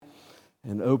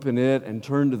and open it and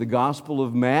turn to the Gospel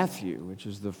of Matthew, which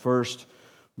is the first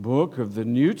book of the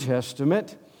New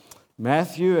Testament.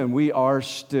 Matthew, and we are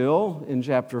still in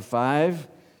chapter 5.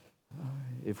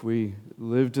 If we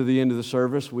live to the end of the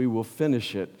service, we will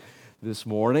finish it this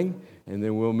morning, and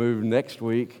then we'll move next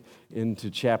week into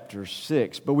chapter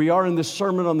 6. But we are in the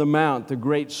Sermon on the Mount, the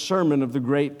great sermon of the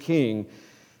great King,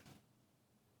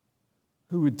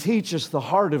 who would teach us the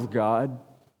heart of God,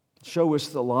 show us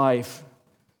the life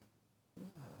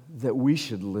that we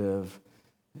should live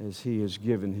as He has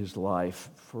given His life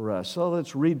for us. So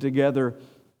let's read together.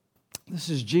 This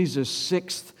is Jesus'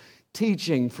 sixth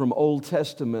teaching from Old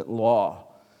Testament law.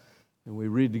 And we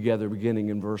read together beginning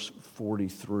in verse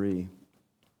 43.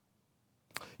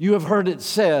 You have heard it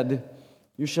said,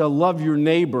 you shall love your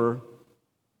neighbor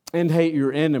and hate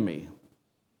your enemy.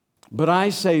 But I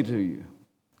say to you,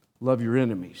 love your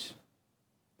enemies.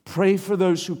 Pray for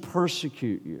those who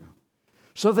persecute you,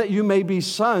 so that you may be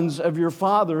sons of your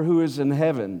Father who is in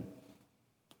heaven.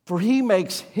 For He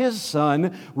makes His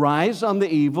sun rise on the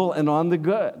evil and on the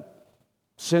good,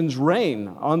 sends rain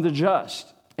on the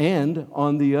just and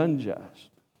on the unjust.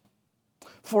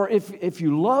 For if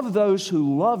you love those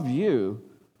who love you,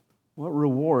 what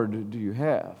reward do you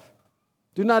have?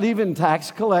 Do not even tax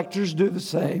collectors do the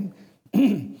same?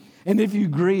 And if you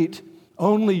greet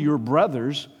only your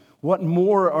brothers, what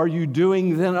more are you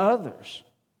doing than others?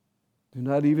 Do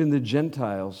not even the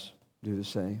Gentiles do the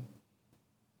same?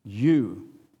 You,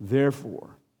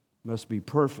 therefore, must be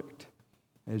perfect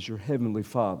as your heavenly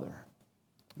Father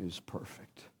is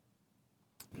perfect.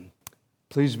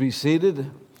 Please be seated. I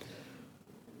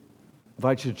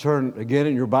invite you to turn again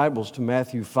in your Bibles to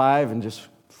Matthew 5 and just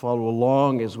follow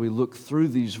along as we look through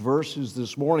these verses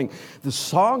this morning. The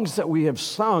songs that we have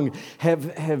sung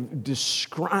have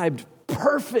described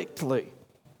perfectly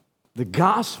the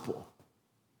gospel.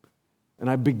 And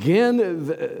I begin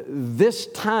this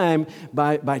time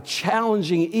by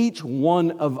challenging each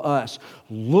one of us.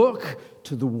 Look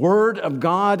to the Word of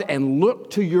God and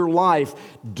look to your life.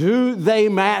 Do they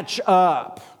match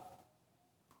up?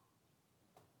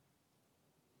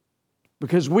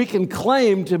 Because we can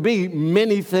claim to be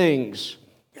many things.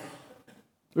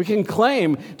 We can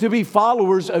claim to be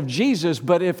followers of Jesus,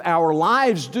 but if our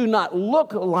lives do not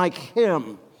look like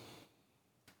Him,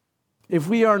 if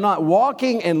we are not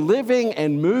walking and living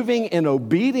and moving in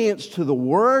obedience to the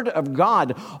Word of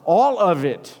God, all of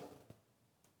it,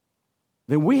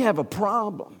 then we have a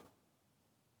problem.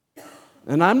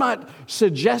 And I'm not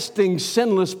suggesting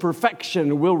sinless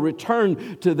perfection. We'll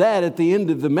return to that at the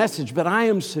end of the message. But I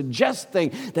am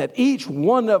suggesting that each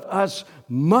one of us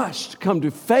must come to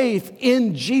faith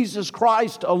in Jesus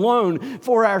Christ alone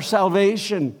for our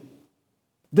salvation.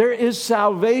 There is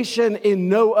salvation in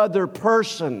no other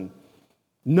person.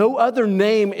 No other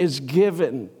name is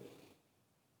given.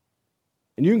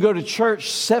 And you can go to church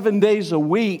 7 days a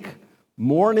week,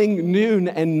 morning, noon,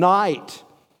 and night.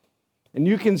 And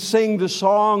you can sing the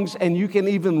songs and you can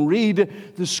even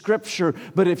read the scripture.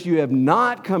 But if you have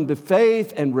not come to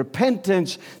faith and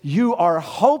repentance, you are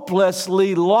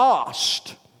hopelessly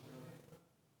lost.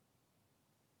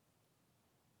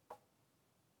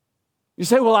 You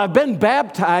say, well, I've been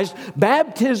baptized.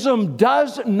 Baptism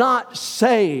does not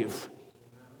save.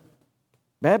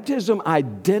 Baptism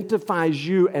identifies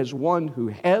you as one who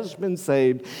has been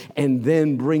saved and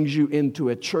then brings you into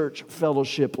a church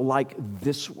fellowship like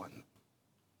this one,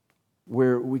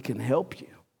 where we can help you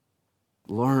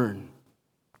learn,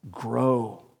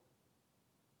 grow,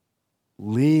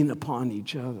 lean upon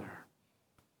each other.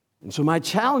 And so my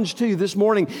challenge to you this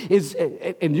morning is,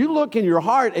 and you look in your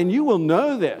heart and you will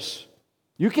know this.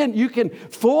 You can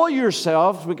fool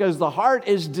yourself because the heart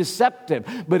is deceptive.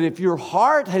 But if your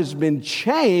heart has been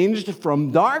changed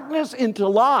from darkness into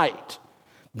light,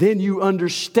 then you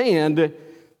understand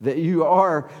that you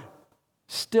are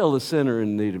still a sinner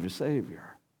in need of a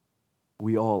Savior.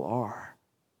 We all are.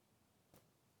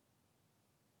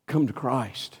 Come to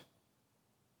Christ.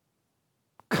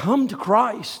 Come to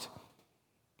Christ.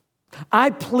 I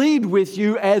plead with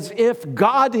you as if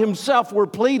God Himself were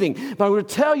pleading. But I'm going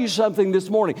to tell you something this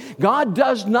morning. God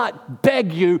does not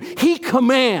beg you. He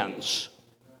commands.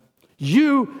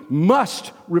 You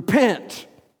must repent.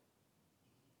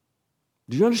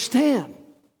 Do you understand?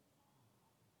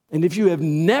 And if you have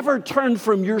never turned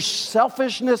from your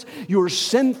selfishness, your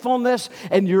sinfulness,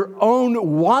 and your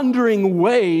own wandering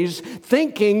ways,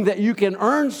 thinking that you can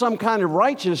earn some kind of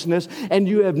righteousness, and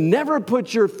you have never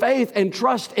put your faith and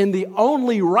trust in the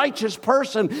only righteous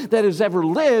person that has ever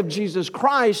lived, Jesus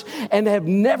Christ, and have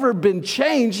never been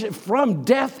changed from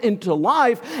death into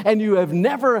life, and you have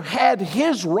never had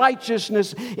His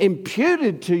righteousness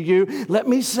imputed to you, let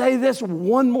me say this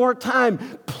one more time.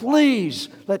 Please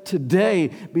let today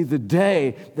be the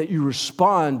day that you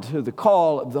respond to the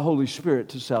call of the Holy Spirit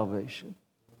to salvation.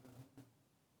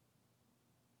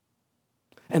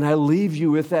 And I leave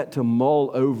you with that to mull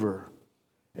over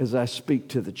as I speak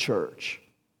to the church.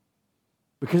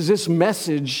 Because this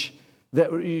message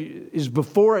that is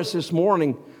before us this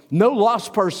morning, no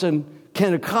lost person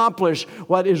can accomplish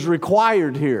what is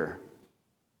required here.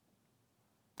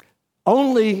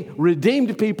 Only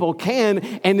redeemed people can,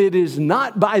 and it is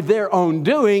not by their own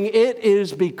doing. It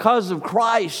is because of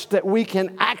Christ that we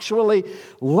can actually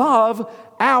love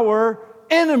our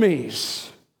enemies.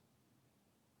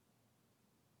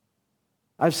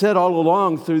 I've said all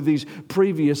along through these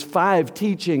previous 5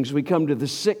 teachings, we come to the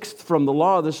 6th from the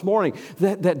law this morning,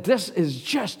 that this is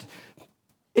just,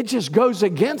 it just goes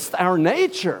against our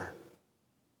nature.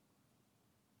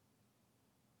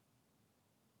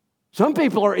 Some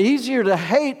people are easier to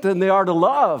hate than they are to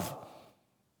love.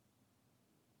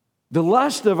 The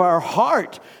lust of our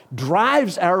heart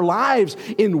drives our lives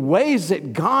in ways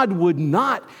that God would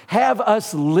not have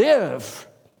us live.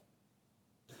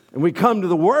 And we come to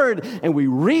the Word and we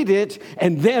read it,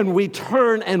 and then we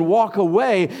turn and walk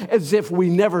away as if we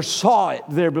never saw it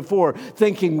there before,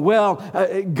 thinking, well,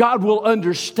 God will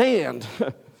understand.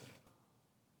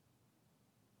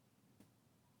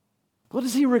 What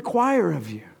does He require of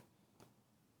you?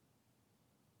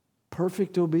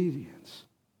 Perfect obedience.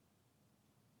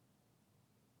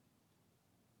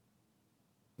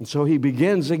 And so He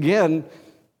begins again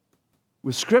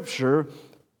with Scripture.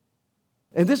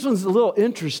 And this one's a little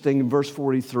interesting in verse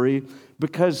 43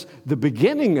 because the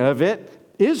beginning of it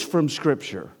is from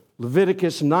Scripture.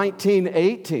 Leviticus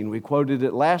 19:18. We quoted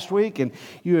it last week, and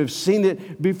you have seen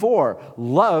it before.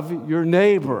 Love your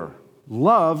neighbor.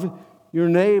 Love your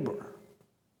neighbor.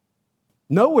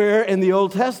 Nowhere in the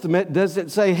Old Testament does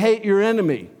it say, hate your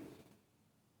enemy.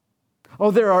 Oh,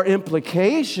 there are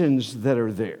implications that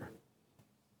are there.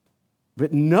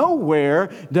 But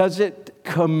nowhere does it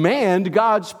command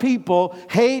God's people,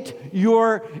 hate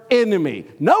your enemy.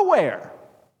 Nowhere.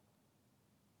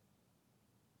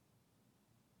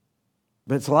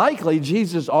 But it's likely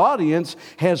Jesus' audience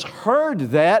has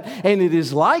heard that, and it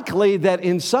is likely that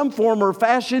in some form or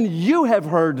fashion you have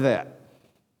heard that.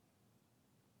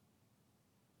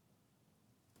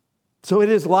 So it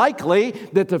is likely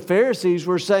that the Pharisees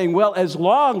were saying, well, as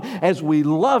long as we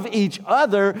love each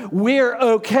other, we're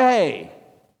okay.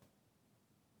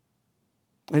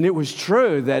 And it was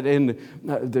true that in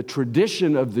the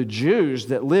tradition of the Jews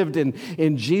that lived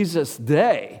in Jesus'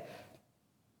 day,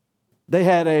 they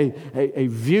had a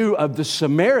view of the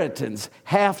Samaritans,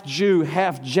 half Jew,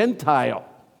 half Gentile.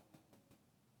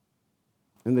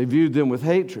 And they viewed them with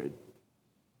hatred.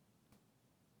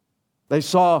 They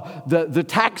saw the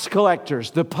tax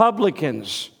collectors, the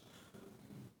publicans,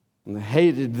 and they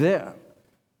hated them.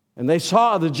 And they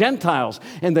saw the Gentiles,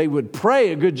 and they would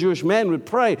pray, a good Jewish man would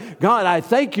pray, God, I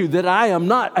thank you that I am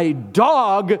not a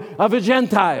dog of a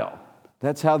Gentile.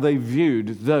 That's how they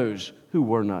viewed those who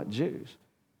were not Jews.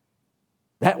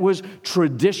 That was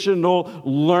traditional,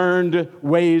 learned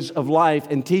ways of life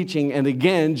and teaching. And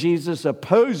again, Jesus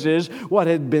opposes what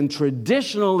had been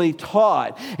traditionally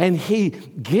taught. And He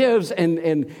gives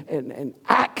and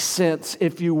accents,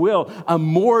 if you will, a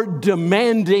more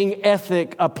demanding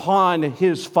ethic upon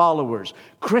His followers.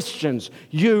 Christians,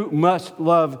 you must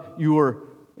love your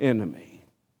enemy.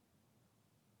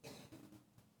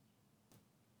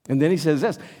 And then He says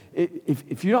this.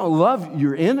 If you don't love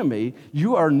your enemy,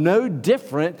 you are no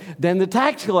different than the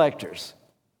tax collectors.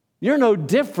 You're no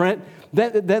different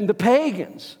than the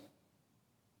pagans,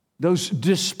 those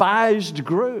despised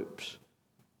groups.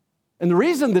 And the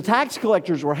reason the tax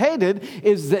collectors were hated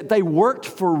is that they worked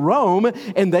for Rome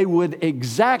and they would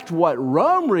exact what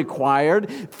Rome required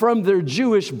from their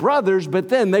Jewish brothers, but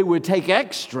then they would take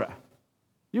extra.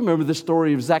 You remember the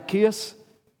story of Zacchaeus?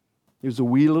 He was a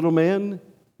wee little man.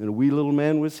 And a wee little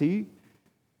man was he.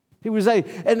 He was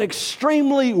an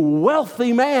extremely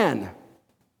wealthy man.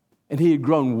 And he had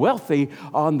grown wealthy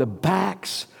on the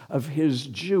backs of his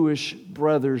Jewish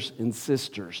brothers and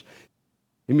sisters.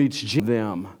 He meets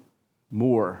them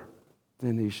more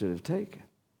than he should have taken.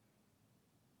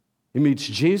 He meets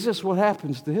Jesus. What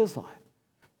happens to his life?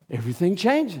 Everything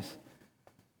changes.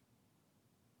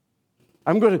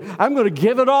 I'm going to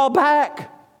give it all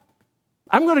back.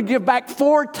 I'm going to give back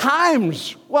 4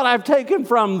 times what I've taken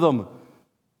from them.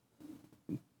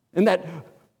 And that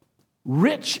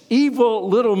rich, evil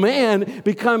little man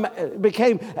became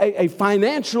a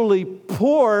financially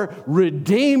poor,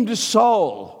 redeemed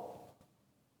soul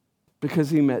because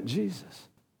he met Jesus.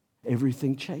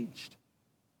 Everything changed.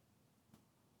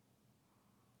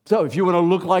 So if you want to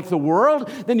look like the world,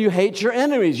 then you hate your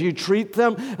enemies. You treat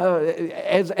them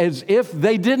as if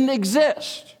they didn't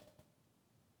exist.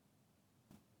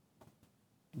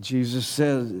 Jesus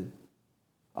says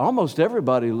almost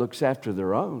everybody looks after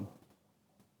their own.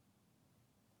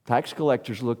 Tax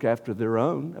collectors look after their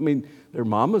own. I mean, their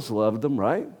mamas loved them,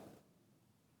 right?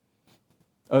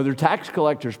 Other tax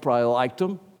collectors probably liked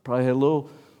them. Probably had little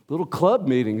club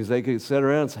meetings. They could sit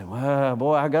around and say, "Wow,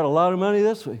 boy, I got a lot of money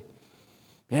this week.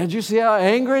 Yeah, did you see how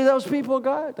angry those people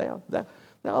got? They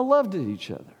all loved each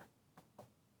other."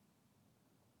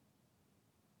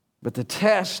 But the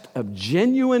test of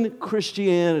genuine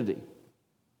Christianity,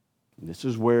 and this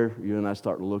is where you and I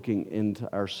start looking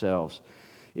into ourselves,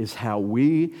 is how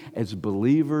we as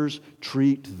believers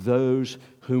treat those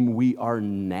whom we are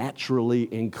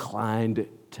naturally inclined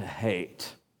to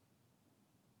hate.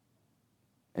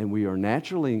 And we are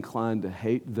naturally inclined to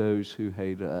hate those who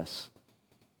hate us,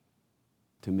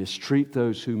 to mistreat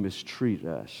those who mistreat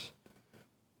us,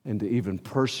 and to even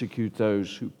persecute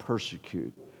those who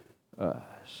persecute us.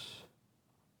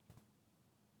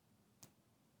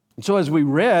 And so as we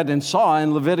read and saw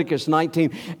in Leviticus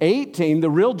 19:18,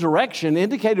 the real direction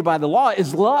indicated by the law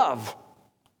is love.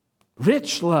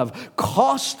 Rich love,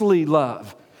 costly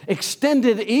love,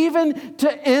 extended even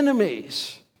to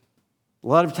enemies. A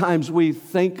lot of times we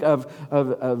think of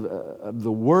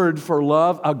the word for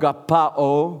love,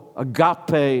 agapao,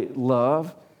 agape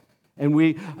love, and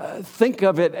we think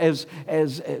of it as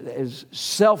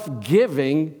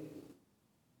self-giving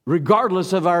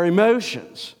regardless of our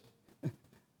emotions.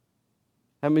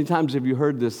 How many times have you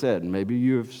heard this said? Maybe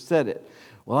you have said it.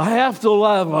 Well, I have to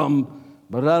love them,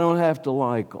 but I don't have to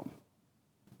like them.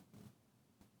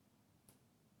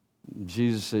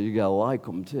 Jesus said you got to like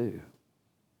them too.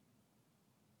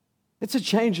 It's a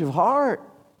change of heart.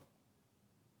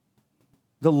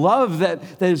 The love that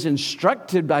is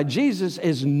instructed by Jesus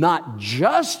is not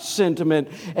just sentiment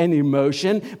and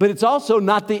emotion, but it's also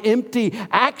not the empty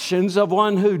actions of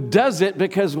one who does it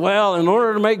because, well, in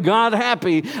order to make God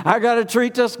happy, I got to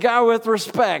treat this guy with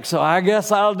respect, so I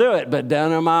guess I'll do it. But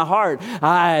down in my heart,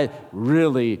 I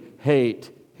really hate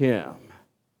him.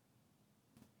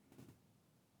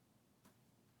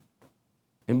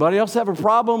 Anybody else have a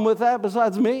problem with that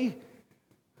besides me?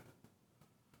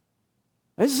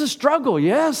 This is a struggle,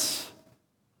 yes.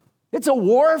 It's a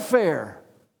warfare.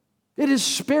 It is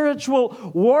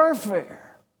spiritual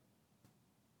warfare.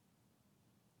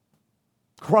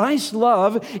 Christ's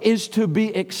love is to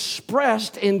be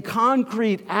expressed in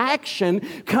concrete action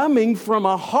coming from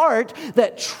a heart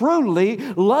that truly,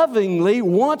 lovingly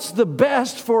wants the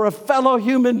best for a fellow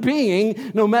human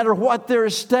being, no matter what their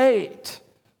estate.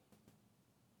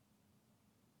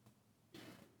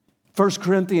 1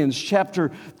 Corinthians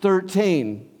chapter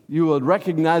 13, you would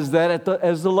recognize that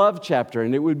as the love chapter,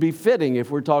 and it would be fitting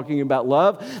if we're talking about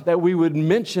love that we would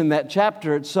mention that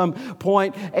chapter at some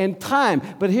point in time.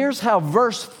 But here's how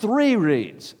verse 3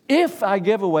 reads: "If I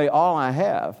give away all I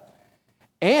have,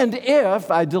 and if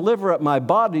I deliver up my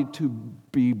body to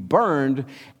be burned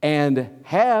and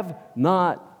have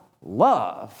not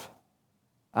love,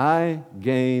 I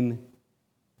gain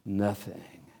nothing."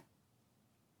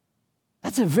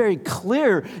 That's a very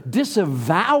clear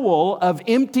disavowal of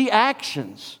empty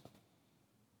actions.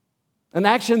 An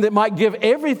action that might give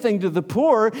everything to the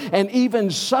poor and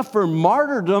even suffer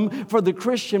martyrdom for the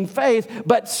Christian faith,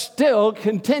 but still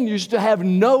continues to have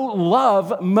no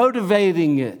love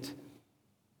motivating it.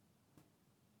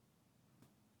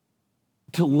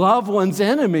 To love one's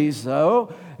enemies,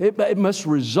 though, it must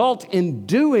result in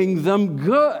doing them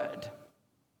good.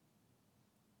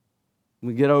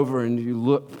 We get over and you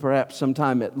look perhaps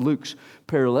sometime at Luke's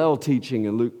parallel teaching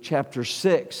in Luke chapter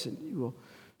 6, and you will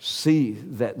see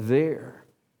that there.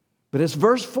 But it's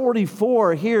verse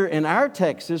 44 here in our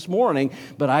text this morning.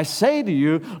 "But I say to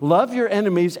you, love your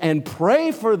enemies and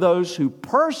pray for those who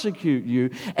persecute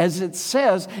you." As it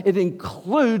says, it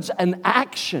includes an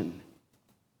action.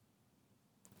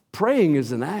 Praying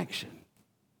is an action.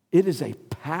 It is a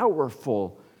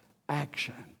powerful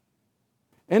action.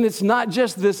 And it's not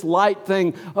just this light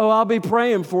thing, "Oh, I'll be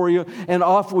praying for you," and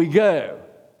off we go.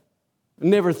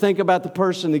 Never think about the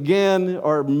person again,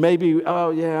 or maybe, "Oh,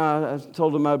 yeah, I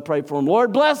told them I'd pray for them.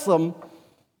 Lord, bless them."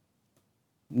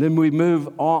 And then we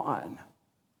move on.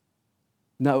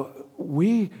 No,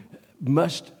 we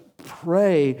must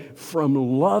pray from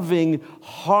loving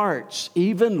hearts,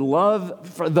 even love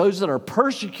for those that are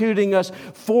persecuting us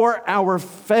for our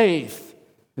faith.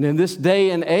 And in this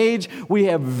day and age, we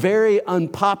have very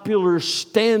unpopular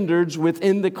standards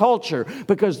within the culture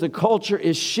because the culture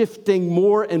is shifting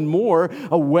more and more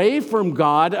away from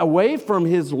God, away from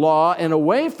His law, and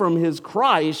away from His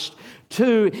Christ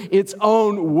to its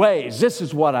own ways. This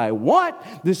is what I want,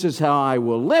 this is how I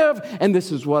will live, and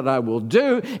this is what I will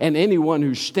do. And anyone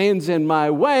who stands in my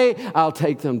way, I'll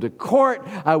take them to court,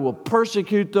 I will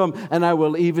persecute them, and I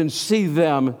will even see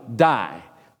them die.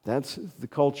 That's the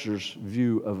culture's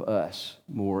view of us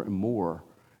more and more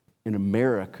in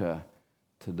America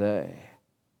today.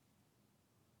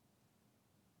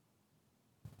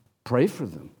 Pray for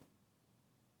them.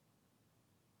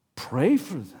 Pray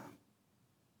for them.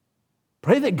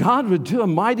 Pray that God would do a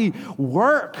mighty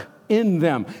work in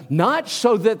them, not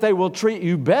so that they will treat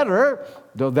you better,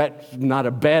 though that's not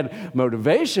a bad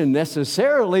motivation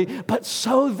necessarily, but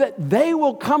so that they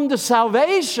will come to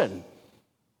salvation.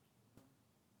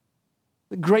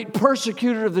 The great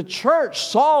persecutor of the church,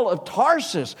 Saul of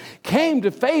Tarsus, came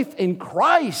to faith in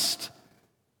Christ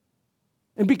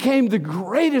and became the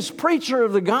greatest preacher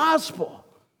of the gospel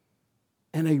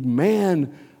and a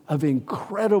man of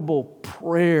incredible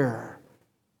prayer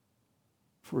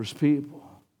for his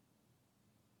people.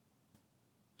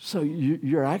 So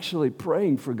you're actually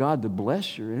praying for God to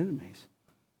bless your enemies,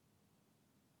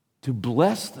 to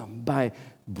bless them by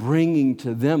bringing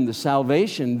to them the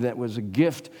salvation that was a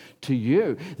gift to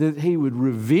you, that He would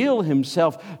reveal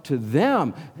Himself to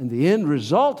them. And the end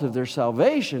result of their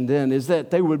salvation then is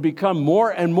that they would become more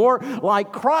and more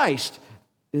like Christ.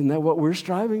 Isn't that what we're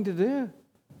striving to do?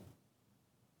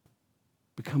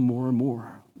 Become more and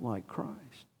more like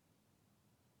Christ.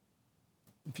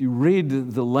 If you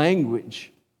read the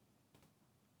language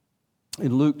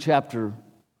in Luke chapter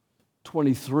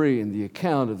 23 in the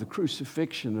account of the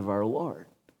crucifixion of our Lord,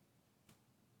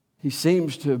 He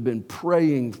seems to have been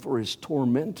praying for His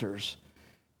tormentors,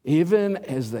 even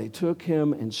as they took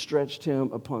Him and stretched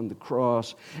Him upon the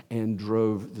cross and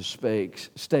drove the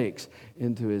stakes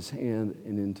into His hand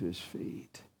and into His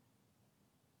feet.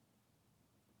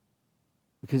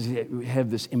 Because we have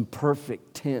this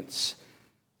imperfect tense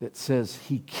that says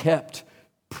He kept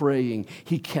praying.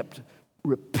 He kept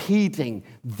repeating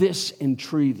this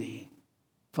entreaty,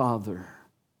 Father,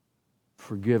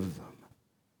 forgive them,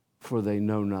 for they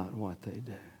know not what they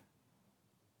do.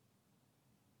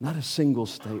 Not a single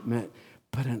statement,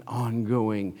 but an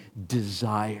ongoing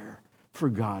desire for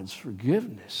God's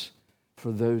forgiveness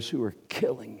for those who are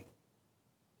killing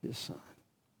His Son.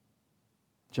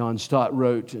 John Stott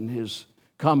wrote in his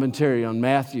commentary on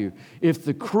Matthew, if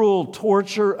the cruel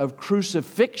torture of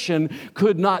crucifixion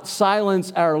could not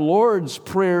silence our Lord's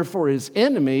prayer for His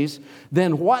enemies,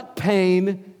 then what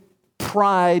pain,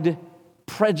 pride,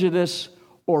 prejudice,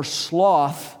 or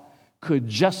sloth could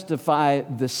justify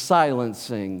the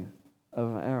silencing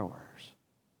of ours?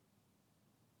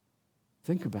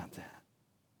 Think about that.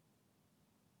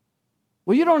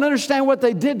 Well, you don't understand what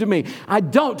they did to me. I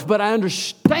don't, but I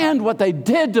understand what they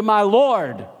did to my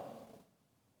Lord.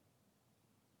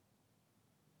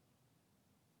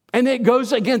 And it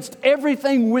goes against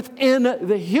everything within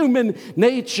the human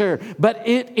nature, but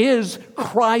it is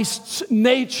Christ's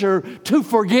nature to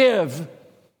forgive.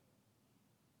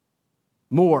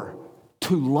 More,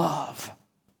 to love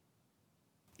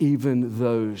even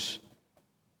those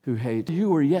who hate.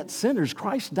 You were yet sinners.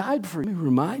 Christ died for you. Let me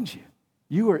remind you,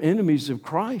 you were enemies of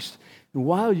Christ. And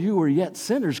while you were yet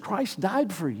sinners, Christ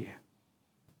died for you.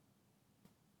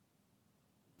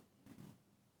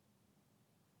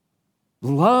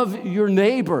 Love your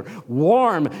neighbor.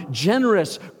 Warm,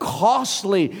 generous,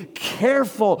 costly,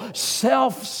 careful,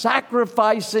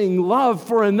 self-sacrificing love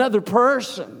for another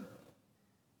person.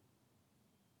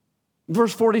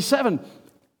 Verse 47,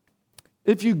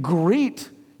 if you greet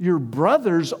your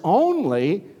brothers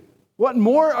only, what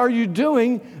more are you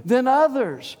doing than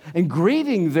others? And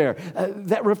greeting there,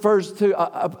 that refers to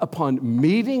upon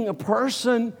meeting a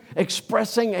person,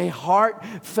 expressing a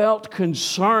heartfelt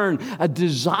concern, a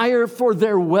desire for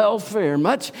their welfare,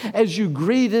 much as you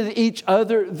greeted each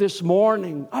other this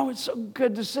morning. Oh, it's so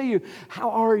good to see you.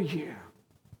 How are you?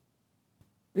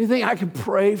 Anything I can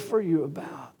pray for you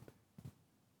about?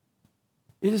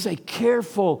 It is a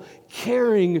careful,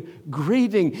 caring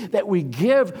greeting that we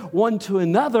give one to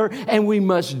another, and we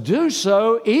must do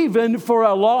so even for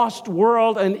a lost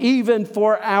world and even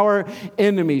for our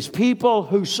enemies. People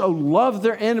who so love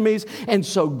their enemies and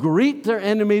so greet their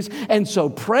enemies and so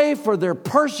pray for their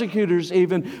persecutors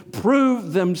even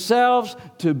prove themselves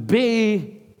to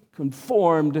be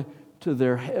conformed to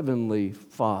their heavenly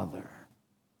Father.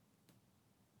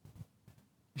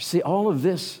 You see, all of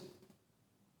this,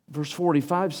 verse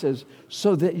 45 says,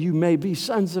 so that you may be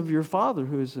sons of your Father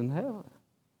who is in heaven.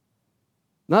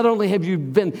 Not only have you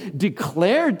been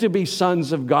declared to be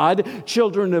sons of God,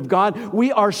 children of God,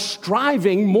 we are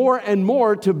striving more and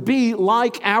more to be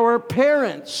like our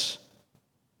parents.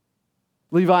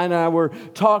 Levi and I were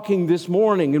talking this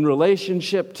morning in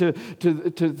relationship to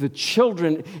the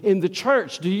children in the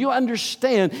church. Do you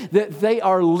understand that they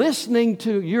are listening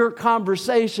to your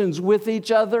conversations with each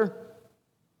other?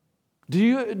 Do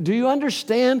you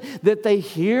understand that they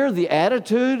hear the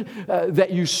attitude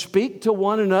that you speak to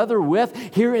one another with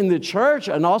here in the church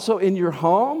and also in your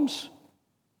homes?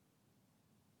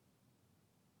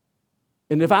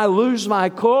 And if I lose my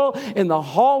cool in the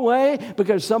hallway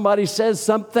because somebody says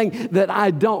something that I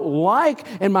don't like,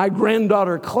 and my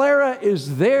granddaughter Clara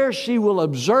is there, she will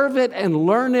observe it and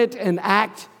learn it and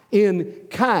act in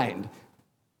kind.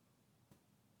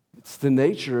 It's the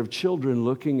nature of children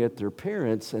looking at their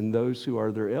parents and those who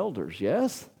are their elders,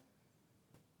 yes?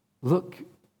 Look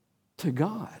to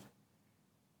God,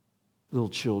 little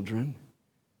children,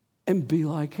 and be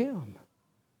like Him.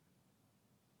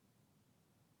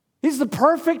 He's the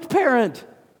perfect parent.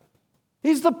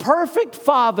 He's the perfect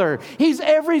father. He's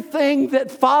everything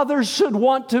that fathers should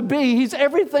want to be. He's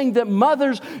everything that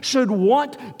mothers should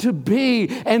want to be.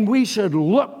 And we should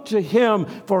look to Him,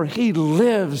 for He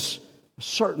lives a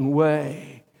certain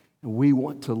way. And we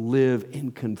want to live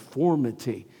in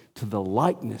conformity to the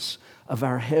likeness of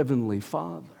our Heavenly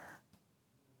Father.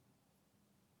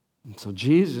 And so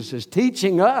Jesus is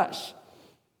teaching us,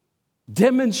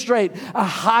 demonstrate a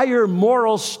higher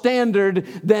moral standard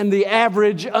than the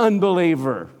average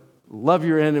unbeliever. Love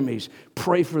your enemies.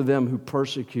 Pray for them who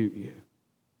persecute you.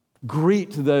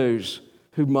 Greet those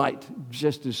who might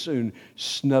just as soon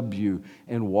snub you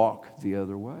and walk the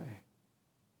other way.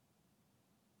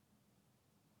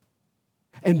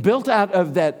 And built out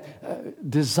of that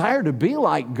desire to be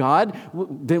like God,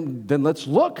 then let's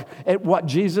look at what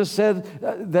Jesus said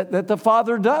that the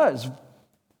Father does.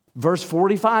 Verse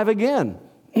 45 again.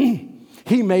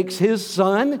 He makes His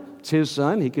Son, it's His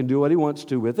Son, He can do what He wants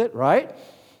to with it, right?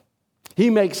 He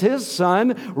makes His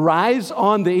sun rise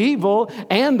on the evil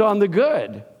and on the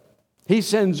good. He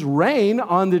sends rain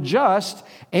on the just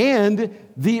and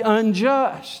the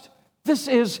unjust. This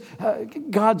is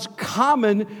God's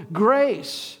common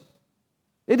grace.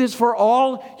 It is for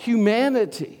all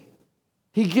humanity.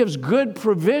 He gives good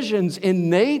provisions in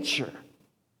nature.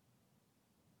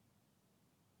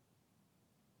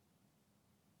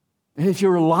 And if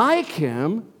you're like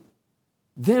Him,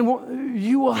 then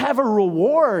you will have a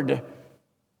reward.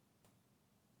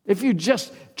 If you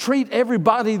just treat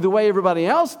everybody the way everybody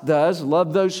else does,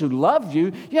 love those who love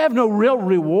you, you have no real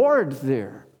reward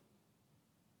there.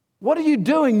 What are you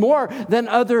doing more than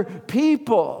other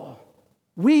people?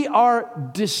 We are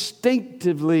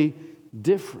distinctively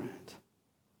different.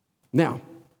 Now,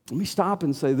 let me stop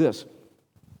and say this.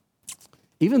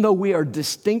 Even though we are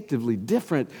distinctively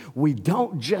different, we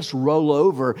don't just roll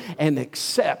over and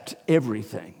accept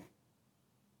everything.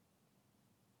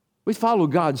 We follow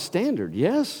God's standard,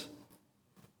 yes?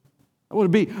 I want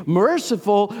to be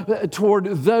merciful toward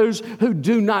those who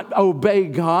do not obey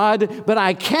God, but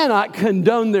I cannot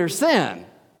condone their sin.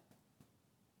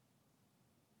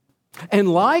 And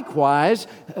likewise,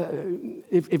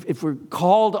 if we're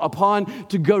called upon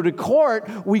to go to court,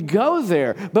 we go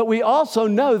there. But we also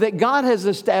know that God has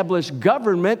established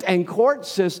government and court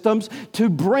systems to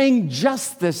bring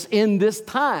justice in this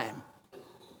time.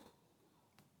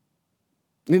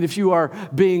 And if you are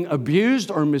being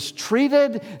abused or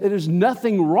mistreated, there's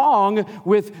nothing wrong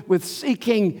with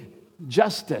seeking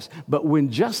justice. But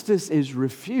when justice is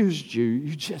refused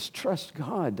you just trust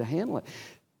God to handle it.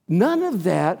 None of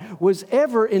that was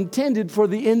ever intended for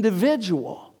the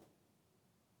individual.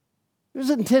 It was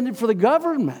intended for the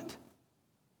government.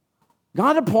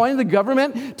 God appointed the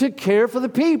government to care for the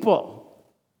people,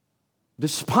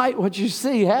 despite what you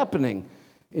see happening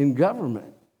in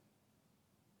government.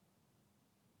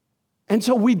 And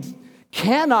so we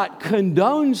cannot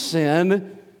condone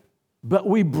sin, but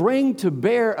we bring to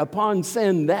bear upon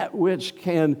sin that which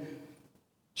can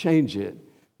change it.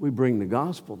 We bring the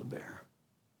gospel to bear.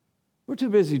 We're too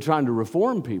busy trying to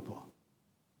reform people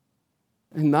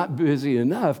and not busy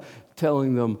enough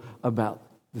telling them about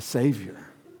the Savior.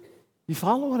 You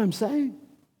follow what I'm saying?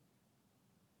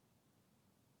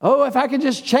 Oh, if I could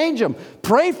just change them,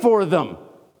 pray for them.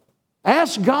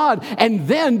 Ask God, and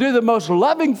then do the most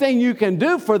loving thing you can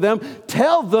do for them.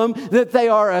 Tell them that they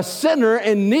are a sinner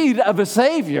in need of a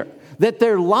Savior. that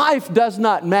their life does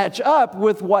not match up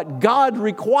with what God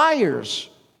requires,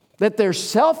 that their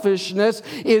selfishness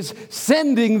is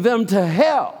sending them to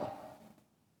hell.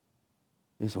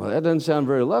 You say, well, that doesn't sound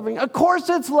very loving. Of course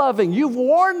it's loving. You've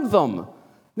warned them.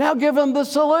 Now give them the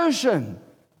solution.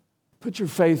 Put your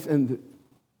faith in the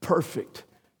perfect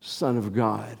Son of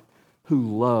God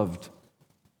who loved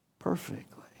perfectly.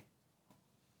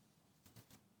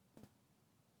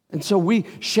 And so we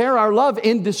share our love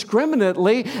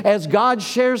indiscriminately as God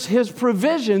shares his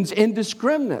provisions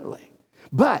indiscriminately.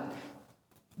 But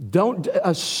don't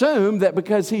assume that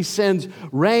because he sends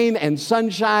rain and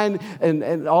sunshine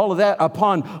and all of that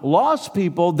upon lost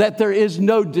people that there is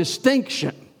no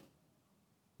distinction.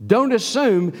 Don't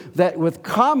assume that with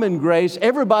common grace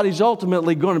everybody's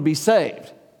ultimately going to be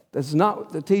saved. That's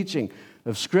not the teaching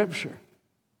of Scripture.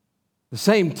 The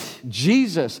same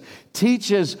Jesus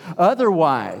teaches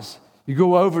otherwise. You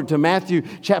go over to Matthew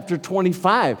chapter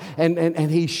 25,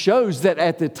 and he shows that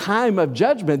at the time of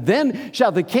judgment, then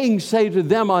shall the king say to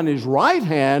them on his right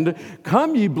hand,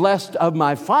 come ye blessed of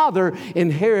my Father,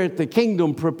 inherit the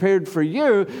kingdom prepared for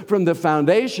you from the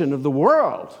foundation of the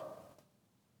world.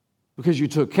 Because you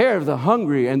took care of the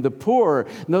hungry and the poor,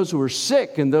 and those who were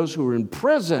sick and those who were in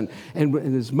prison.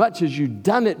 And as much as you've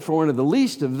done it for one of the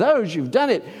least of those, you've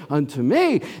done it unto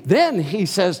me. Then he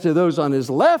says to those on his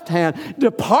left hand,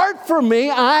 depart from me,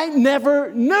 I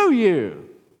never knew you.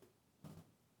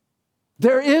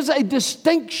 There is a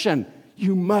distinction.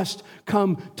 You must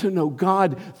come to know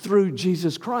God through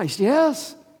Jesus Christ.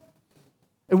 Yes.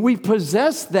 And we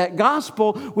possess that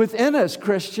gospel within us,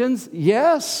 Christians.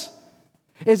 Yes.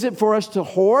 Is it for us to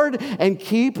hoard and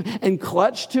keep and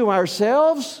clutch to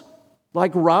ourselves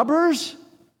like robbers?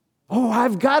 Oh,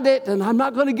 I've got it and I'm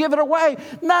not going to give it away.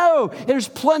 No, there's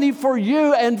plenty for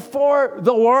you and for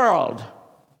the world.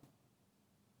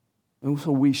 And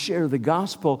so we share the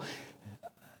gospel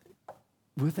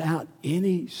without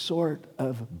any sort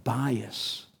of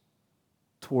bias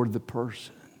toward the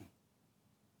person.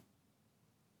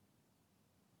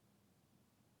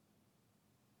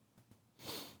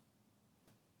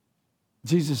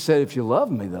 Jesus said, if you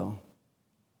love me, though,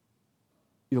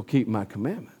 you'll keep my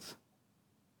commandments.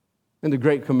 And the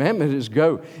great commandment is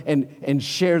go and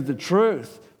share the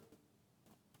truth.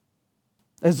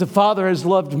 As the Father has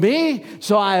loved me,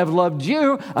 so I have loved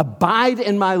you. Abide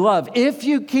in my love. If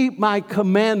you keep my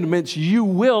commandments, you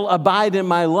will abide in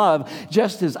my love,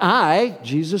 just as I,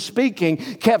 Jesus speaking,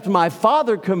 kept my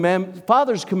Father's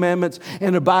commandments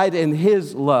and abide in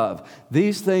his love.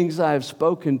 These things I have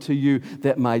spoken to you,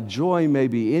 that my joy may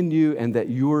be in you and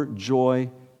that your joy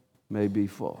may be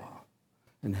full.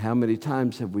 And how many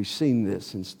times have we seen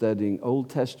this in studying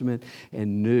Old Testament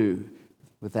and New?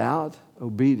 Without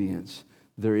obedience,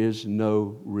 there is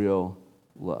no real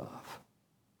love.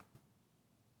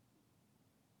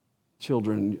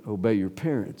 Children, obey your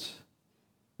parents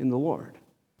in the Lord,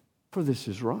 for this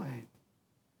is right.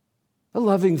 A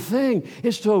loving thing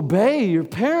is to obey your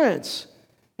parents,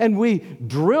 and we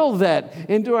drill that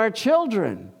into our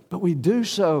children, but we do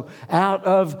so out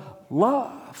of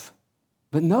love.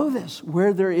 But know this,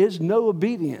 where there is no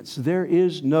obedience, there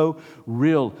is no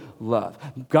real love.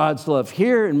 God's love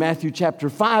here in Matthew chapter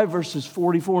 5, verses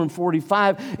 44 and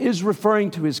 45 is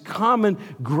referring to his common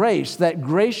grace, that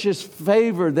gracious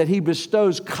favor that he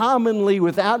bestows commonly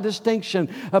without distinction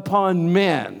upon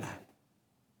men.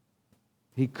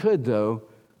 He could, though,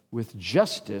 with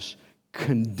justice,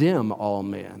 condemn all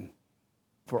men,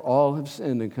 for all have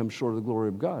sinned and come short of the glory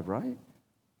of God, right?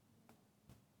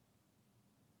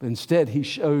 But instead, he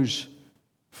shows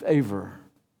favor,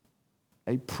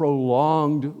 a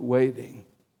prolonged waiting.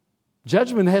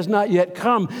 Judgment has not yet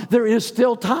come. There is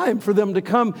still time for them to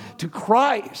come to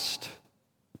Christ.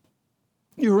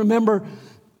 You remember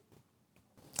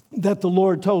that the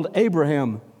Lord told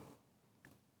Abraham,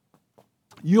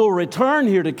 you'll return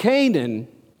here to Canaan.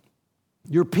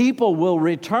 Your people will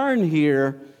return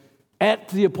here at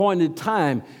the appointed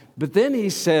time. But then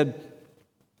he said,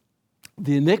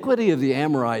 the iniquity of the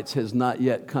Amorites has not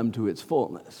yet come to its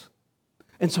fullness.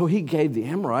 And so he gave the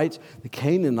Amorites, the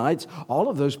Canaanites, all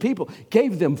of those people,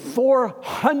 gave them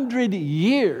 400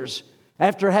 years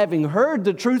after having heard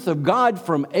the truth of God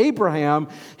from Abraham.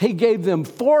 He gave them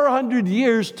 400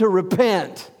 years to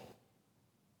repent.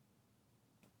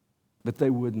 But they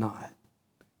would not.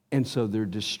 And so their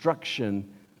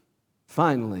destruction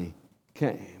finally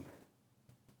came.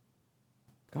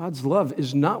 God's love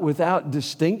is not without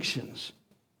distinctions.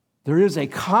 There is a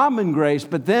common grace,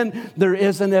 but then there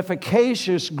is an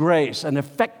efficacious grace, an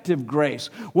effective grace,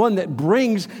 one that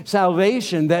brings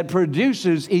salvation, that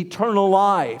produces eternal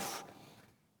life.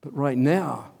 But right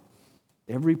now,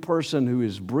 Every person who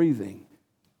is breathing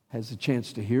has a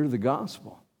chance to hear the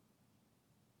gospel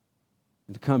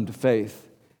and to come to faith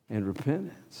and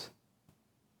repentance.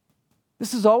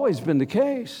 This has always been the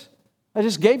case. I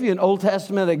just gave you an Old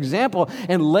Testament example.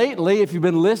 And lately, if you've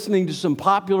been listening to some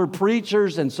popular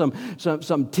preachers and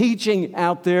some teaching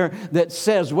out there that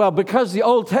says, well, because the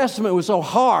Old Testament was so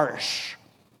harsh,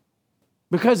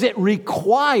 because it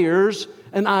requires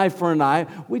an eye for an eye,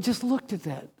 we just looked at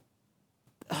that.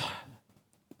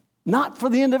 Not for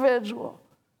the individual.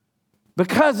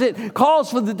 Because it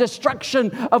calls for the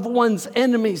destruction of one's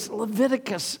enemies.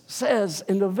 Leviticus says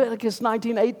in Leviticus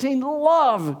 19:18,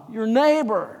 love your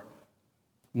neighbor.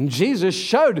 And Jesus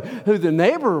showed who the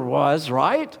neighbor was,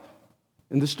 right?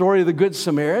 In the story of the Good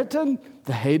Samaritan,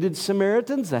 the hated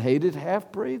Samaritans, the hated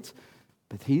half-breeds.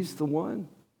 But he's the one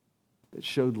that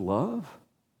showed love.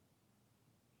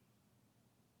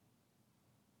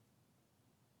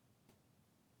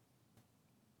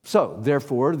 So,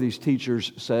 therefore, these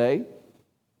teachers say,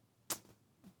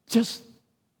 just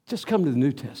come to the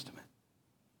New Testament.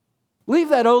 Leave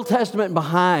that Old Testament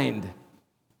behind.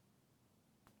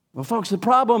 Well, folks, the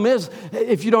problem is,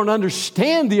 if you don't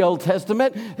understand the Old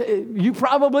Testament, you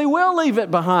probably will leave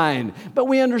it behind. But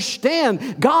we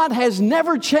understand God has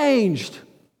never changed.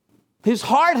 His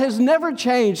heart has never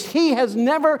changed. He has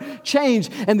never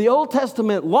changed. And the Old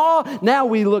Testament law, now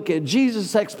we look at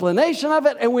Jesus' explanation of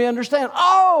it and we understand,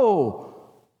 oh,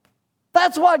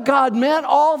 that's what God meant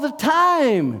all the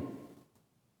time.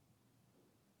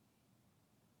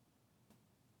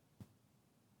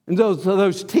 And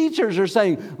those teachers are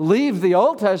saying, leave the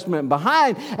Old Testament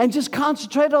behind and just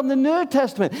concentrate on the New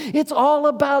Testament. It's all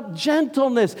about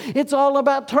gentleness. It's all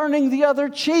about turning the other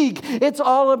cheek. It's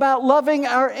all about loving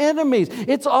our enemies.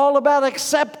 It's all about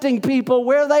accepting people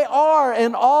where they are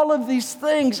and all of these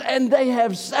things. And they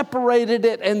have separated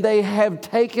it and they have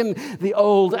taken the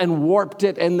old and warped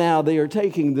it. And now they are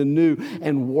taking the new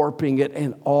and warping it.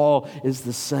 And all is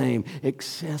the same.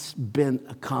 It's been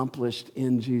accomplished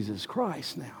in Jesus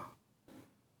Christ now.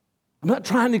 I'm not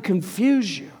trying to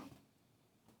confuse you,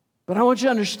 but I want you to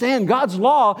understand God's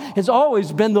law has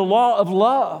always been the law of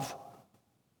love.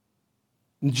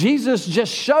 Jesus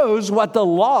just shows what the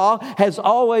law has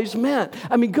always meant.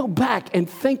 I mean, go back and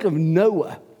think of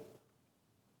Noah.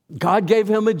 God gave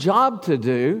him a job to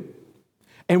do,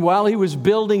 and while he was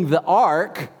building the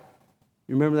ark,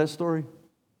 you remember that story?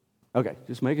 Okay,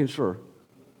 just making sure.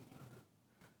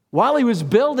 While he was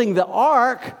building the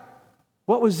ark,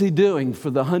 what was he doing for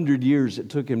the 100 years it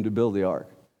took him to build the ark?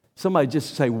 Somebody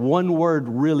just say one word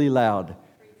really loud.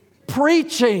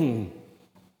 Preaching.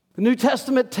 The New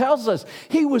Testament tells us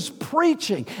he was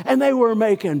preaching and they were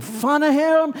making fun of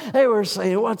him. They were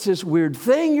saying, what's this weird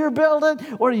thing you're building?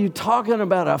 What are you talking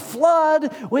about, a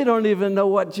flood? We don't even know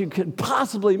what you could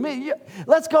possibly mean.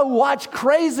 Let's go watch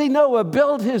crazy Noah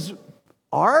build his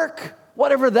ark,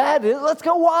 whatever that is. Let's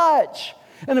go watch.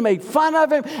 And they made fun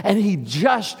of him, and he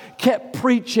just kept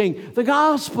preaching the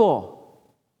gospel.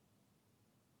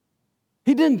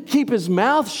 He didn't keep his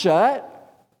mouth shut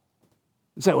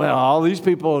and say, well, all these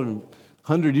people in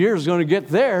 100 years are going to get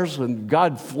theirs when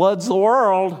God floods the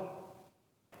world.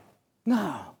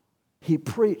 No, he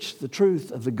preached the truth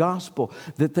of the gospel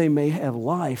that they may have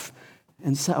life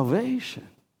and salvation.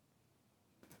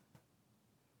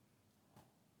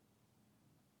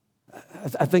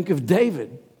 I think of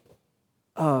David.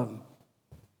 And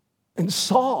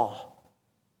Saul.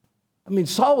 I mean,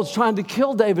 Saul was trying to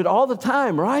kill David all the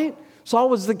time, right? Saul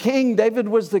was the king. David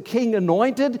was the king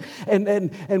anointed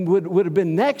and would have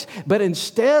been next. But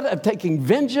instead of taking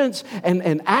vengeance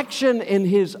and action in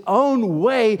his own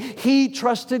way, he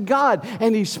trusted God.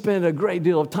 And he spent a great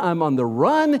deal of time on the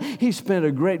run. He spent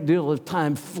a great deal of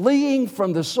time fleeing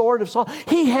from the sword of Saul.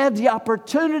 He had the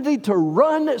opportunity to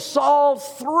run Saul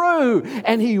through,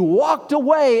 and he walked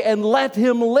away and let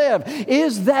him live.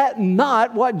 Is that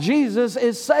not what Jesus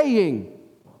is saying?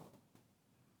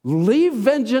 Leave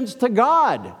vengeance to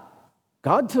God.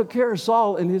 God took care of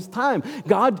Saul in his time.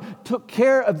 God took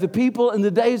care of the people in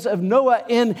the days of Noah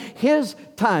in his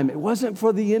time. It wasn't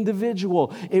for the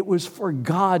individual. It was for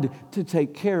God to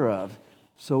take care of.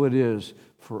 So it is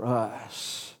for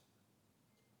us.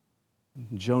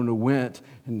 Jonah went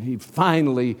and he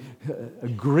finally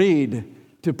agreed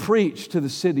to preach to the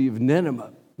city of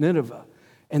Nineveh,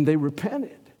 and they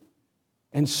repented.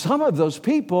 And some of those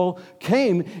people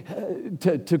came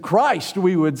to Christ,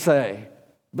 we would say,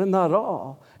 but not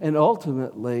all. And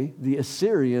ultimately, the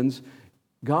Assyrians,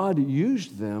 God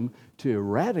used them to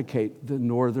eradicate the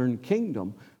northern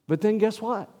kingdom. But then guess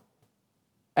what?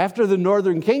 After the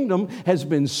northern kingdom has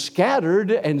been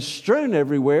scattered and strewn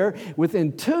everywhere,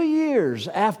 within 2 years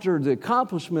after the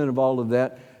accomplishment of all of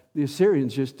that, the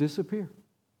Assyrians just disappear.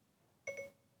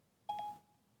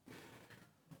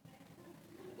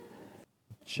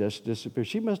 Just disappear.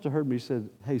 She must have heard me say,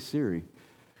 "Hey, Siri."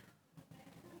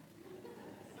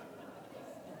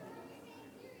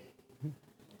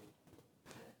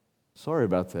 Sorry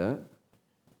about that.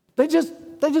 They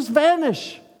just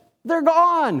vanish. They're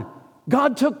gone.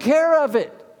 God took care of it.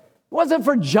 It wasn't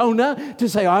for Jonah to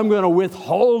say, "I'm going to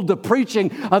withhold the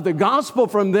preaching of the gospel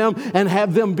from them and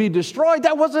have them be destroyed."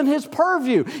 That wasn't his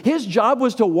purview. His job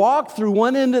was to walk through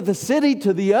one end of the city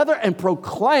to the other and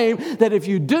proclaim that if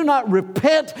you do not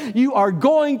repent, you are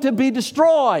going to be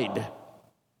destroyed.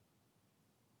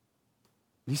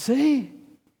 You see?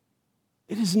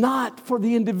 It is not for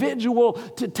the individual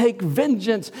to take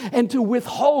vengeance and to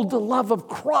withhold the love of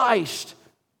Christ.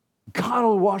 God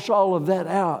will wash all of that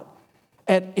out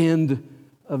at end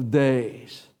of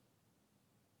days.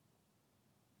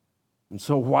 And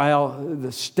so while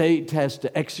the state has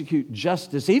to execute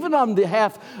justice, even on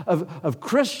behalf of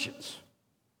Christians,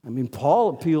 I mean, Paul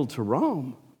appealed to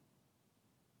Rome,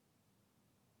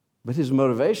 but his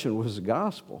motivation was the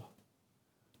gospel.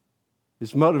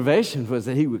 His motivation was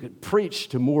that he could preach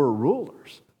to more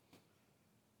rulers.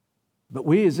 But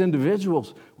we as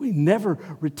individuals, we never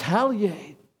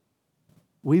retaliate.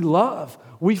 We love,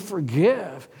 we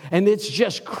forgive. And it's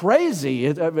just crazy,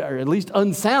 or at least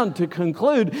unsound, to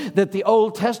conclude that the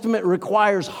Old Testament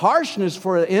requires harshness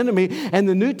for an enemy and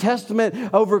the New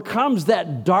Testament overcomes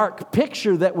that dark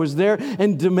picture that was there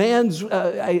and demands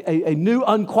a new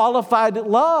unqualified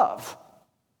love.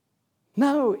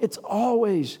 No, it's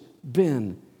always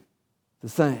been the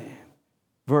same,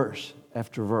 verse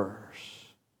after verse.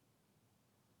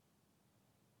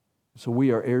 So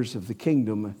we are heirs of the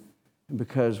kingdom, and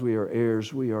because we are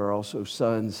heirs, we are also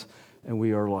sons, and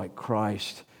we are like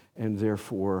Christ, and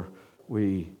therefore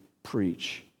we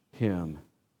preach Him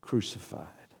crucified.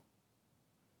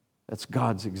 That's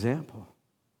God's example.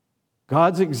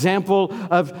 God's example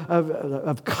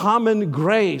of common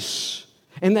grace.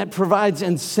 And that provides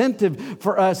incentive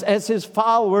for us as His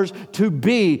followers to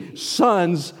be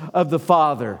sons of the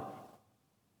Father.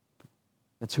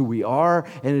 That's who we are,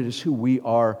 and it is who we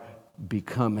are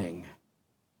becoming.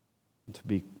 To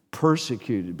be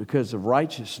persecuted because of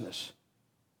righteousness,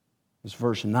 as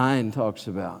verse 9 talks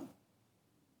about.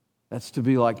 That's to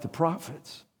be like the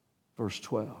prophets, verse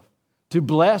 12. To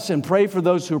bless and pray for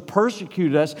those who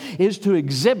persecute us is to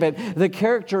exhibit the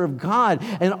character of God.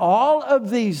 And all of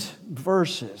these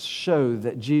verses show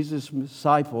that Jesus'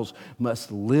 disciples must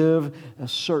live a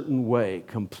certain way,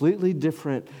 completely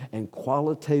different and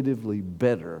qualitatively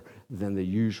better than the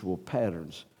usual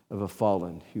patterns of a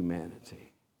fallen humanity.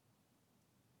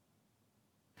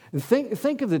 And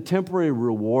think of the temporary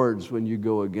rewards when you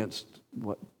go against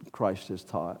what Christ has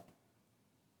taught.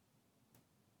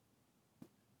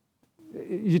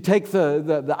 You take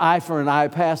the eye for an eye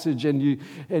passage and you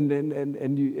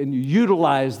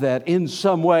utilize that in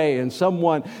some way, and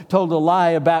someone told a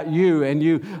lie about you and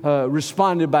you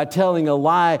responded by telling a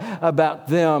lie about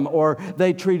them, or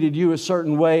they treated you a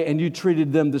certain way and you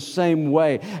treated them the same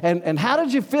way. And how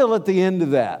did you feel at the end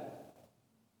of that?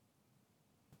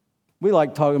 We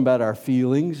like talking about our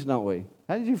feelings, don't we?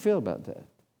 How did you feel about that?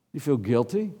 You feel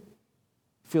guilty?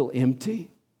 Feel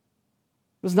empty?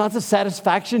 Was not the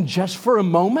satisfaction just for a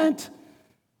moment?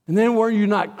 And then were you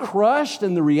not crushed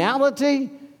in the reality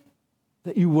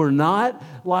that you were not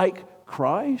like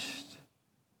Christ?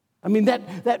 I mean,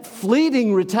 that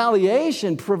fleeting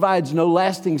retaliation provides no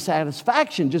lasting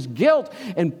satisfaction, just guilt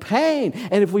and pain.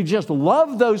 And if we just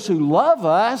love those who love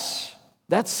us,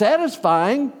 that's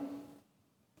satisfying.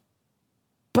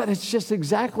 But it's just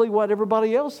exactly what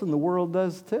everybody else in the world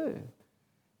does too.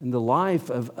 And the life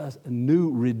of a new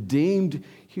redeemed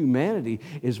humanity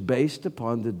is based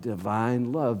upon the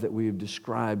divine love that we have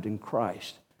described in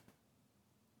Christ.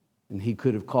 And He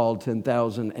could have called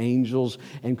 10,000 angels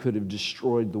and could have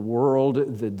destroyed the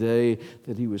world the day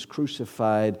that He was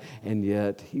crucified, and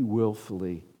yet He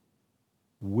willfully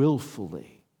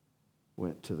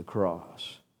went to the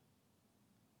cross,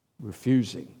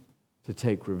 refusing to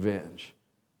take revenge.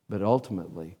 But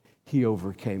ultimately, He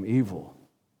overcame evil,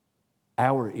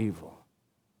 our evil,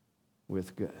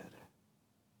 with good.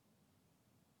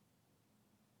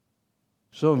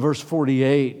 So in verse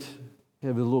 48, we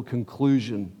have a little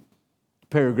conclusion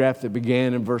paragraph that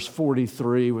began in verse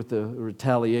 43 with the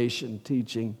retaliation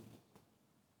teaching,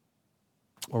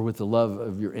 or with the love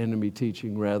of your enemy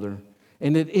teaching, rather.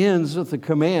 And it ends with a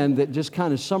command that just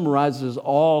kind of summarizes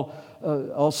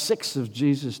all 6 of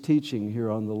Jesus' teaching here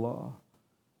on the law.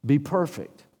 Be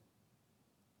perfect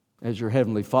as your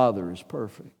heavenly Father is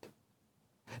perfect.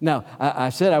 Now, I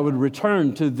said I would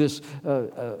return to this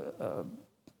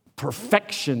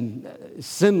perfection,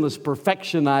 sinless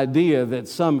perfection idea that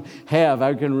some have.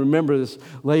 I can remember this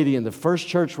lady in the first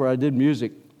church where I did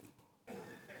music.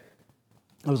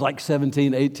 I was like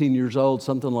 17, 18 years old,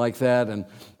 something like that, and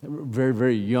very,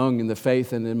 very young in the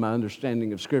faith and in my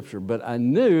understanding of Scripture. But I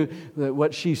knew that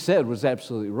what she said was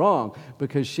absolutely wrong,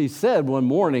 because she said one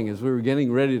morning as we were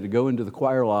getting ready to go into the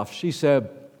choir loft, she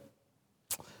said,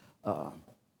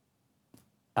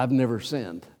 I've never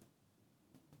sinned.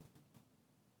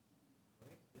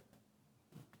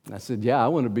 I said, yeah, I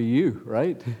want to be you,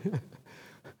 right?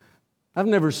 I've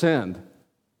never sinned.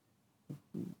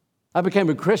 I became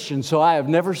a Christian, so I have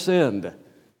never sinned.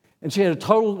 And she had a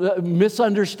total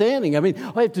misunderstanding. I mean,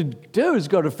 all you have to do is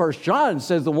go to 1 John. It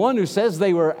says the one who says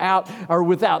they were out or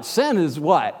without sin is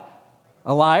what?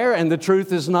 A liar, and the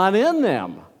truth is not in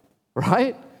them,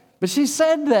 right? But she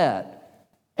said that,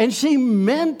 and she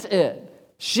meant it.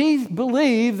 She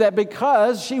believed that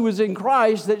because she was in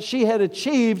Christ that she had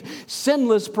achieved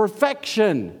sinless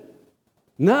perfection.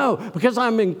 No, because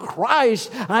I'm in Christ,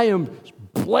 I am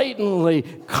blatantly,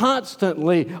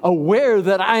 constantly aware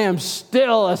that I am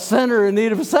still a sinner in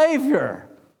need of a Savior.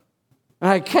 And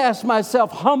I cast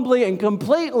myself humbly and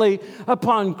completely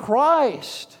upon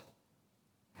Christ.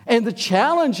 And the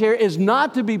challenge here is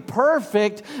not to be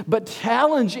perfect, but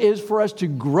challenge is for us to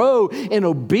grow in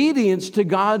obedience to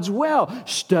God's will.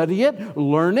 Study it,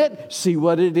 learn it, see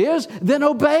what it is, then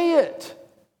obey it.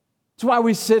 That's why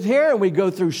we sit here and we go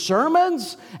through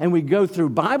sermons and we go through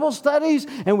Bible studies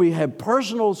and we have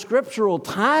personal scriptural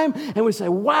time and we say,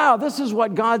 wow, this is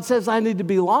what God says I need to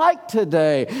be like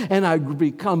today. And I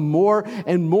become more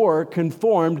and more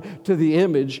conformed to the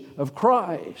image of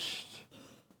Christ.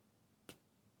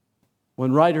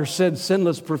 One writer said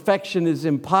sinless perfection is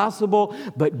impossible,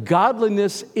 but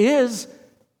godliness is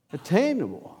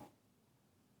attainable.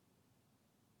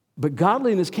 But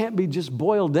godliness can't be just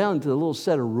boiled down to a little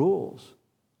set of rules.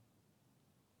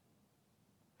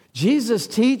 Jesus'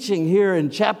 teaching here in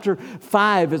chapter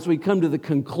 5, as we come to the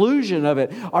conclusion of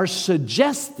it, are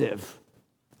suggestive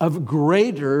of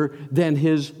greater than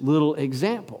his little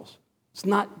examples. It's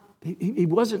not, he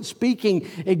wasn't speaking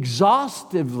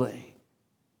exhaustively.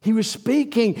 He was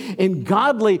speaking in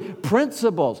godly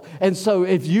principles. And so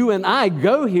if you and I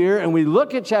go here and we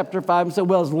look at chapter 5 and say,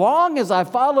 well, as long as I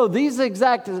follow these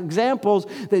exact examples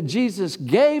that Jesus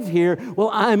gave here, well,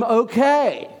 I'm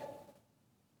okay.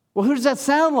 Well, who does that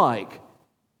sound like?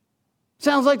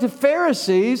 Sounds like the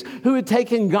Pharisees who had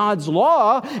taken God's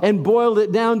law and boiled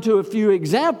it down to a few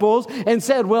examples and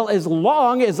said, well, as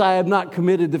long as I have not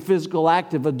committed the physical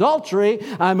act of adultery,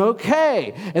 I'm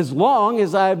okay. As long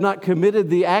as I have not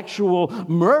committed the actual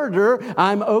murder,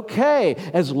 I'm okay.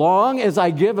 As long as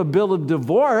I give a bill of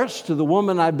divorce to the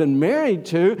woman I've been married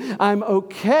to, I'm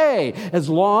okay. As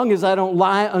long as I don't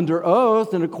lie under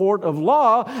oath in a court of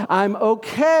law, I'm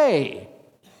okay.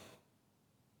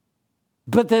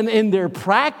 But then in their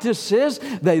practices,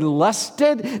 they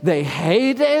lusted, they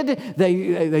hated,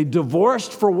 they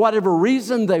divorced for whatever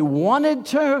reason they wanted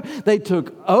to. They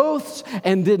took oaths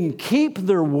and didn't keep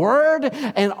their word,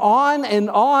 and on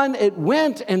it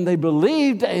went, and they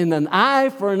believed in an eye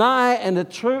for an eye and a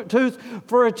tooth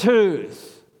for a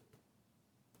tooth.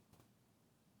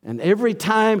 And every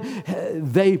time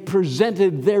they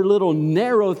presented their little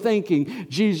narrow thinking,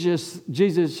 Jesus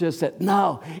just said,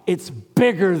 no, it's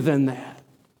bigger than that.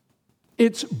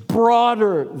 It's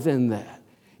broader than that.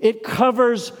 It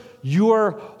covers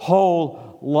your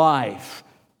whole life.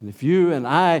 And if you and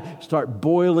I start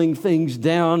boiling things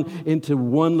down into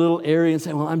one little area and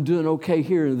say, well, I'm doing okay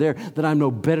here and there, then I'm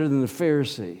no better than the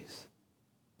Pharisees.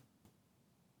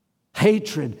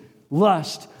 Hatred,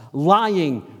 lust,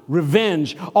 lying,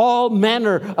 revenge, all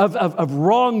manner of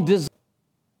wrong desire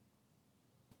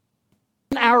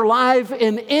in our life,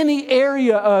 in any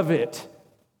area of it.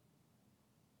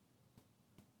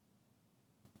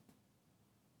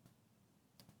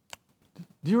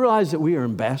 Do you realize that we are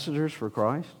ambassadors for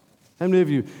Christ? How many of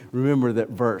you remember that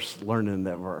verse, learning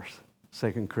that verse,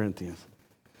 2 Corinthians?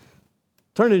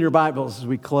 Turn in your Bibles as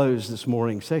we close this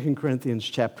morning, 2 Corinthians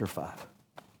chapter 5.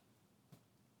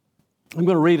 I'm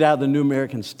going to read out of the New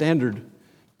American Standard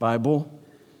Bible.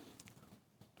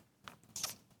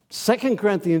 2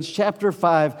 Corinthians chapter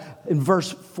 5 in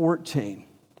verse 14.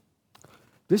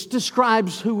 This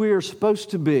describes who we are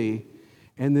supposed to be,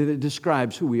 and then it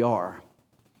describes who we are.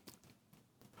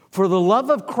 For the love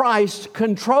of Christ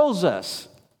controls us.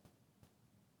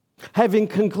 Having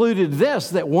concluded this,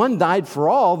 that one died for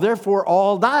all, therefore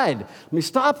all died. Let me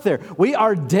stop there. We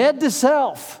are dead to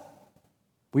self.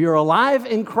 We are alive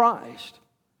in Christ.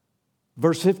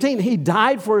 Verse 15, He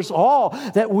died for us all,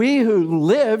 that we who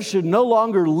live should no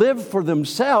longer live for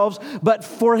themselves, but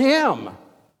for Him,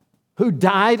 who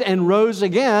died and rose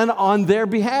again on their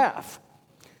behalf.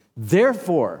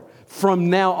 Therefore, from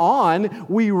now on,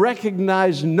 we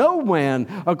recognize no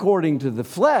man according to the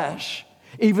flesh.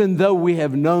 Even though we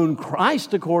have known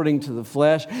Christ according to the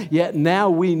flesh, yet now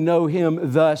we know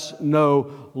Him thus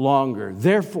no longer.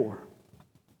 Therefore,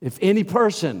 if any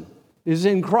person is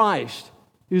in Christ,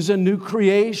 he is a new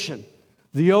creation.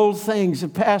 The old things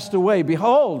have passed away.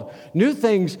 Behold, new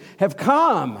things have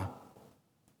come.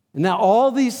 Now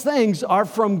all these things are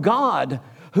from God,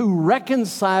 who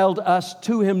reconciled us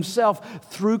to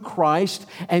Himself through Christ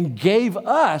and gave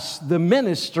us the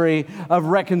ministry of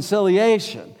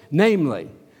reconciliation. Namely,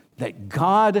 that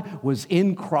God was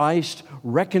in Christ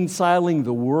reconciling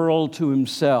the world to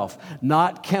Himself,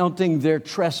 not counting their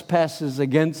trespasses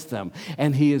against them.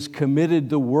 And He has committed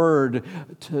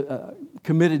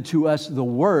committed to us the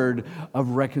word of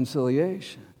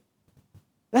reconciliation.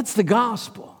 That's the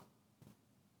gospel.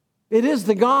 It is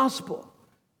the gospel.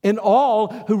 And all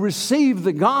who receive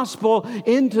the gospel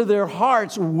into their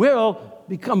hearts will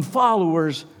become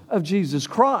followers of Jesus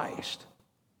Christ.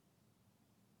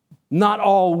 Not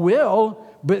all will,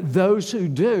 but those who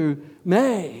do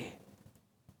may.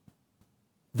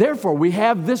 Therefore, we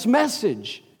have this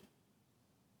message.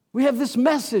 We have this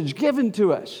message given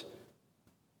to us.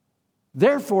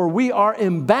 Therefore, we are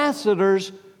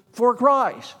ambassadors for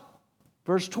Christ.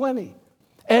 Verse 20.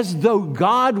 As though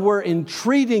God were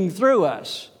entreating through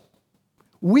us,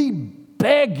 we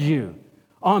beg you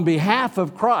on behalf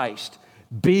of Christ,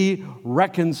 be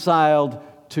reconciled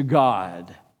to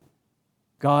God.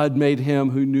 God made Him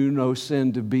who knew no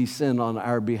sin to be sin on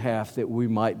our behalf, that we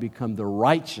might become the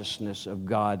righteousness of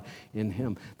God in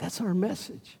Him. That's our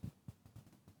message.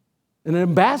 An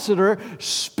ambassador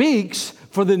speaks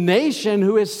for the nation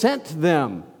who has sent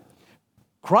them.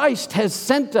 Christ has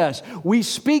sent us. We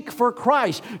speak for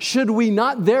Christ. Should we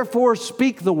not therefore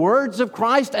speak the words of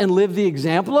Christ and live the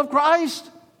example of Christ?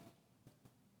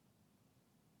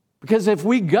 Because if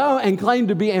we go and claim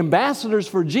to be ambassadors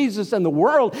for Jesus and the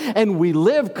world, and we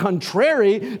live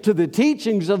contrary to the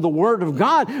teachings of the Word of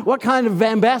God, what kind of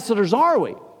ambassadors are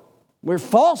we? We're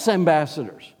false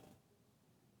ambassadors.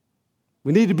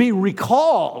 We need to be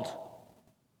recalled.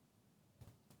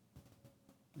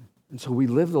 And so we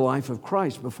live the life of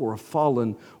Christ before a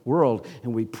fallen world,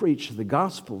 and we preach the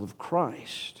gospel of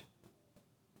Christ.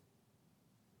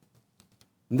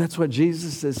 And that's what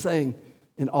Jesus is saying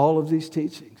in all of these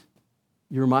teachings.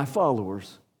 You're my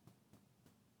followers.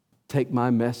 Take my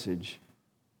message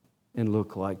and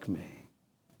look like me.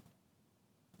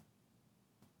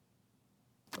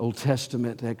 Old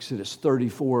Testament, Exodus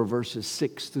 34, verses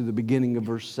 6 through the beginning of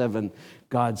verse 7,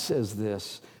 God says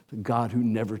this: the God who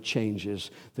never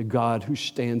changes, the God who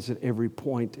stands at every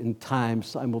point in time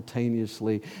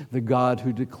simultaneously, the God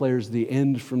who declares the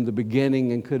end from the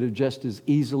beginning and could have just as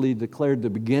easily declared the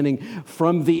beginning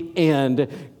from the end.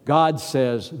 God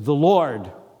says, the Lord,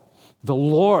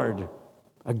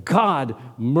 a God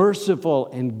merciful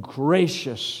and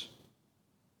gracious,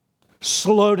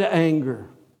 slow to anger,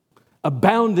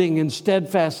 abounding in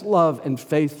steadfast love and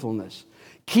faithfulness,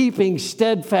 keeping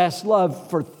steadfast love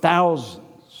for thousands.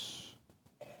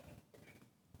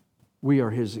 We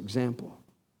are His example.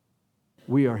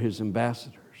 We are His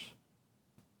ambassadors.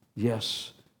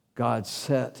 Yes, God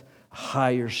set a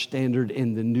higher standard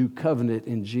in the new covenant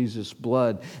in Jesus'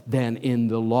 blood than in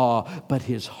the law, but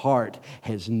His heart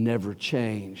has never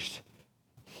changed.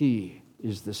 He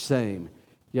is the same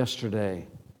yesterday,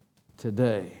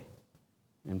 today,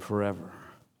 and forever.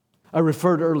 I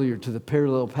referred earlier to the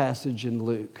parallel passage in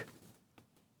Luke.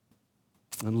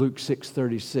 And Luke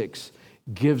 6:36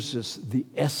 gives us the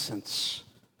essence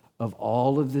of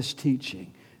all of this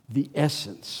teaching, the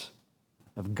essence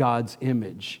of God's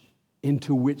image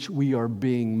into which we are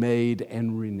being made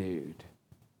and renewed.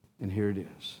 And here it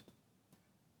is.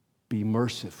 Be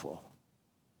merciful,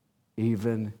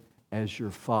 even as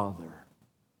your Father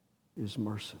is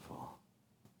merciful.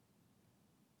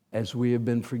 As we have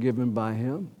been forgiven by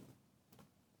Him,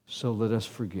 so let us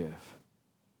forgive.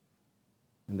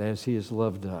 And as He has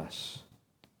loved us,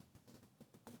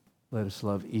 let us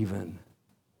love even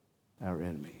our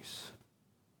enemies.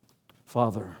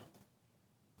 Father,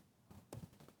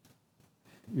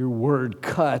 your word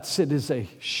cuts. It is a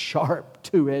sharp,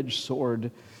 two-edged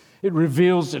sword. It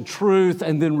reveals the truth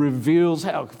and then reveals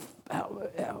how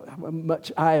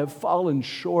much I have fallen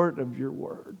short of your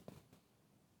word.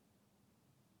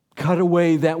 Cut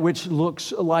away that which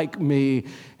looks like me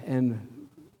and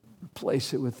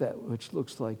replace it with that which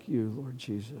looks like you, Lord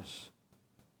Jesus.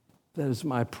 That is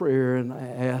my prayer, and I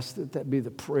ask that that be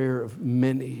the prayer of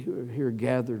many who are here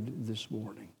gathered this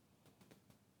morning.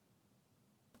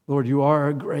 Lord, you are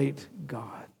a great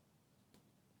God,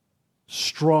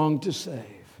 strong to save,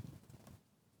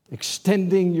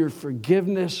 extending your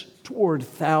forgiveness toward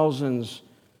thousands,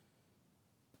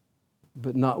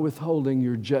 but not withholding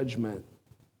your judgment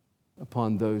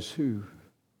upon those who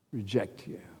reject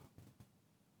you.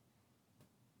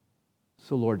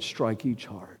 So, Lord, strike each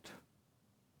heart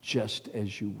just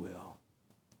as you will.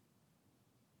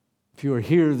 If you are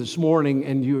here this morning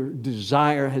and your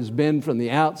desire has been from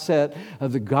the outset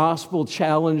of the gospel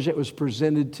challenge that was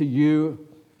presented to you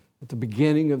at the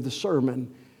beginning of the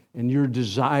sermon, and your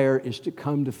desire is to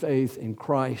come to faith in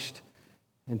Christ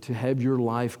and to have your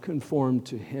life conformed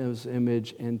to His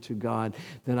image and to God,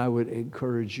 then I would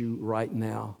encourage you right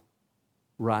now,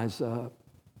 rise up.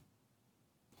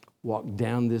 Walk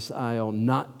down this aisle,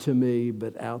 not to me,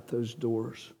 but out those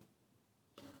doors.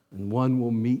 And one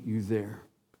will meet you there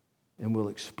and will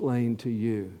explain to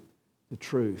you the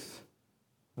truth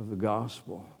of the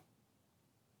gospel.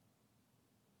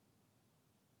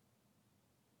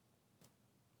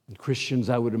 And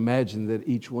Christians, I would imagine that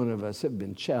each one of us have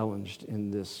been challenged in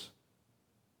this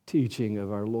teaching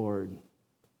of our Lord.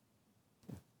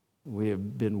 We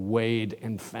have been weighed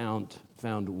and found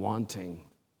wanting.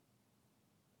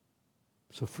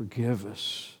 So forgive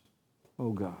us,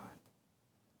 oh God.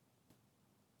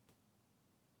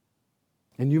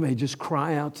 And you may just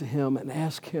cry out to Him and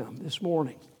ask Him this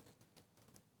morning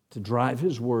to drive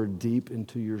His word deep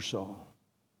into your soul.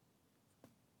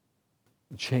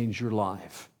 And change your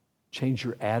life, change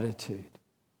your attitude,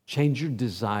 change your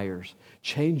desires,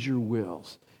 change your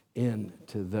wills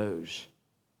into those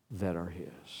that are His.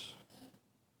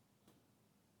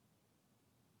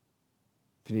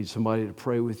 If you need somebody to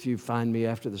pray with you, find me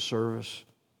after the service.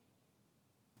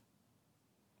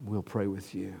 We'll pray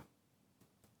with you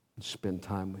and spend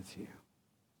time with you.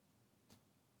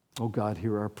 Oh God,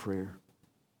 hear our prayer.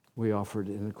 We offer it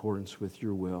in accordance with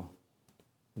your will.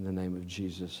 In the name of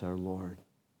Jesus our Lord.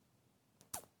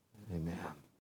 Amen.